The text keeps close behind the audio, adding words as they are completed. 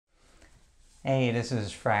Hey, this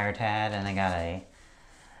is Friar Tad, and I got a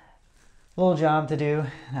little job to do.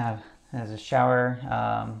 There's a shower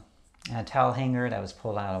and a towel hanger that was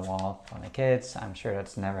pulled out of the wall by my kids. I'm sure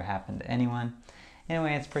that's never happened to anyone.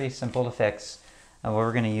 Anyway, it's pretty simple to fix. What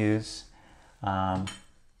we're going to use, just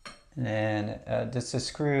the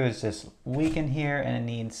screw is just weak in here, and it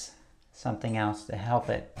needs something else to help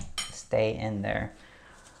it stay in there.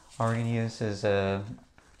 All we're going to use is a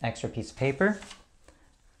extra piece of paper,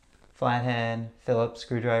 flathead, Phillips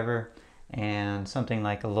screwdriver, and something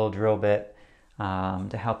like a little drill bit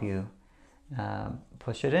to help you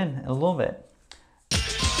push it in a little bit.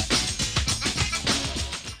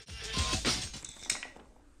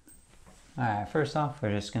 Alright, first off, we're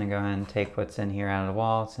just going to go ahead and take what's in here out of the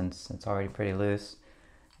wall since it's already pretty loose.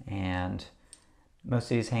 And most of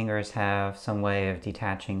these hangers have some way of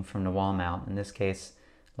detaching from the wall mount. In this case,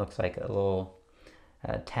 looks like a little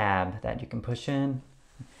tab that you can push in,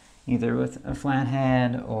 either with a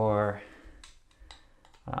flathead or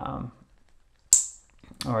a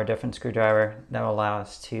different screwdriver that will allow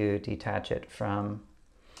us to detach it from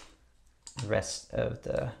the rest of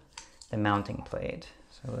the mounting plate.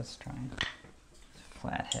 So let's try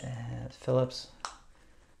flathead Phillips.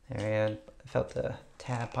 There we go. I felt the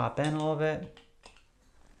tab pop in a little bit.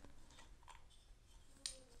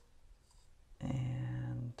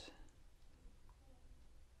 And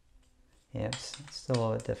yeah, it's still a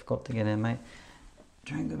little bit difficult to get in. Might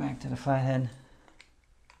try and go back to the flathead.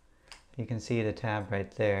 You can see the tab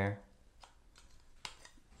right there.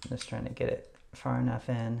 I'm just trying to get it far enough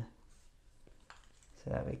in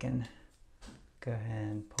so that we can go ahead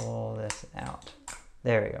and pull this out.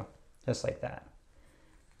 There we go, just like that.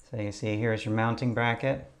 So you can see here's your mounting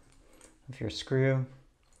bracket of your screw.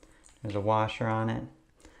 There's a washer on it.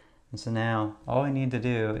 And so now all we need to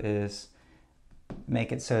do is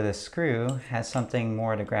make it so the screw has something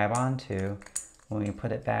more to grab onto when we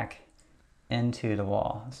put it back into the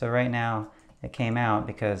wall. So right now it came out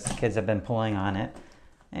because the kids have been pulling on it,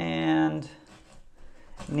 and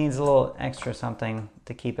it needs a little extra something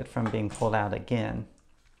to keep it from being pulled out again.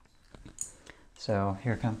 So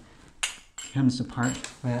here comes the part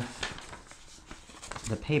with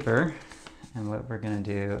the paper, and what we're going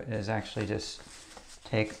to do is actually just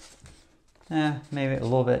take maybe a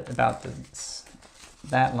little bit about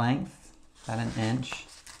that length, about an inch,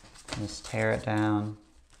 and just tear it down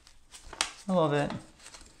a little bit.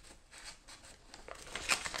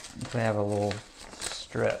 So we have a little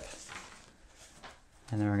strip.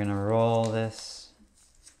 And then we're going to roll this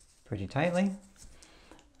pretty tightly.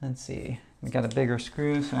 Let's see, we got a bigger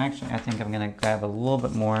screw, so actually I think I'm going to grab a little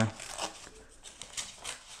bit more. I'm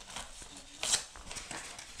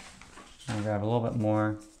going to grab a little bit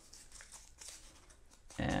more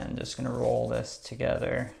and just going to roll this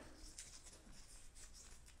together.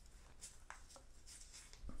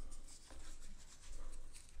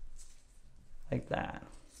 Like that.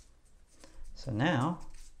 So now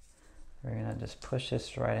we're going to just push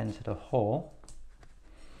this right into the hole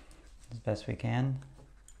as best we can.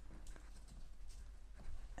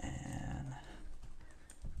 And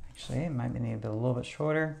actually it might need a little bit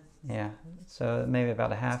shorter. Yeah, so maybe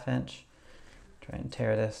about a 1/2 inch. Try and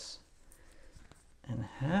tear this in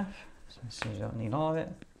half so you don't need all of it.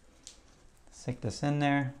 Stick this in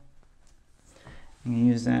there. I'm going to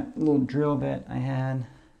use that little drill bit I had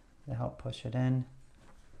to help push it in.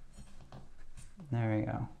 There we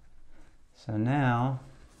go. So now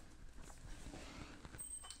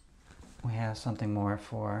we have something more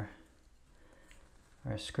for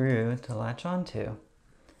our screw to latch onto.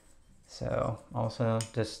 So also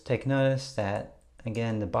just take notice that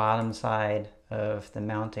again the bottom side of the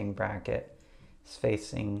mounting bracket is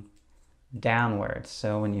facing downwards.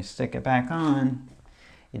 So when you stick it back on,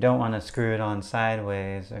 you don't want to screw it on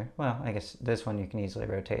sideways, or well, I guess this one you can easily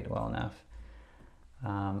rotate well enough.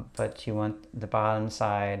 But you want the bottom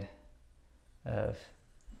side of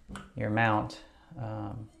your mount,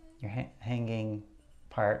 your hanging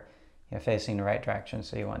part, facing the right direction,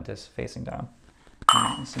 so you want this facing down.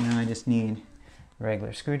 Right, so now I just need a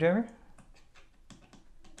regular screwdriver,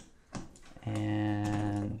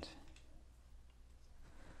 and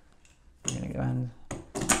I'm going to go ahead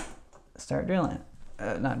and start drilling.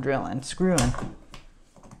 Not drilling, screwing.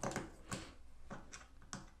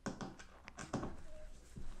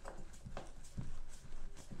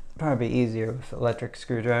 Probably easier with electric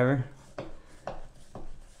screwdriver.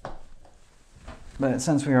 But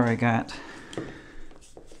since we already got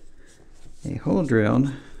a hole drilled,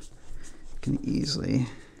 you can easily,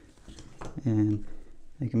 and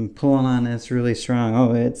I can pull on this really strong.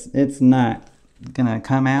 Oh, it's not gonna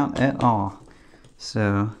come out at all.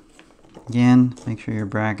 So Again, make sure your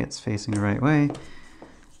bracket's facing the right way.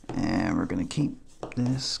 And we're gonna keep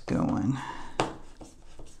this going.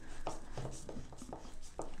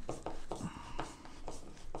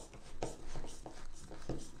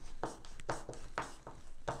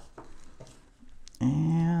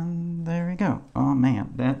 And there we go. Oh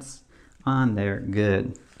man, that's on there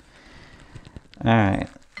good. All right.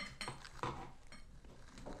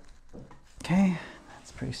 Okay,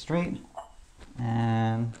 that's pretty straight.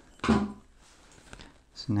 And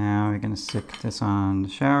so now we're gonna stick this on the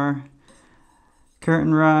shower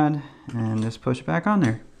curtain rod and just push it back on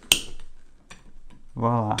there.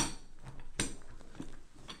 Voila.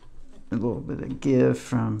 A little bit of give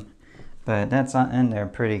from, but that's in there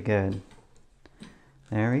pretty good.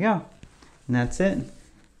 There we go. And that's it.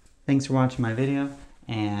 Thanks for watching my video,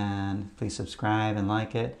 and please subscribe and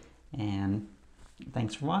like it, and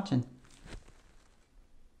thanks for watching.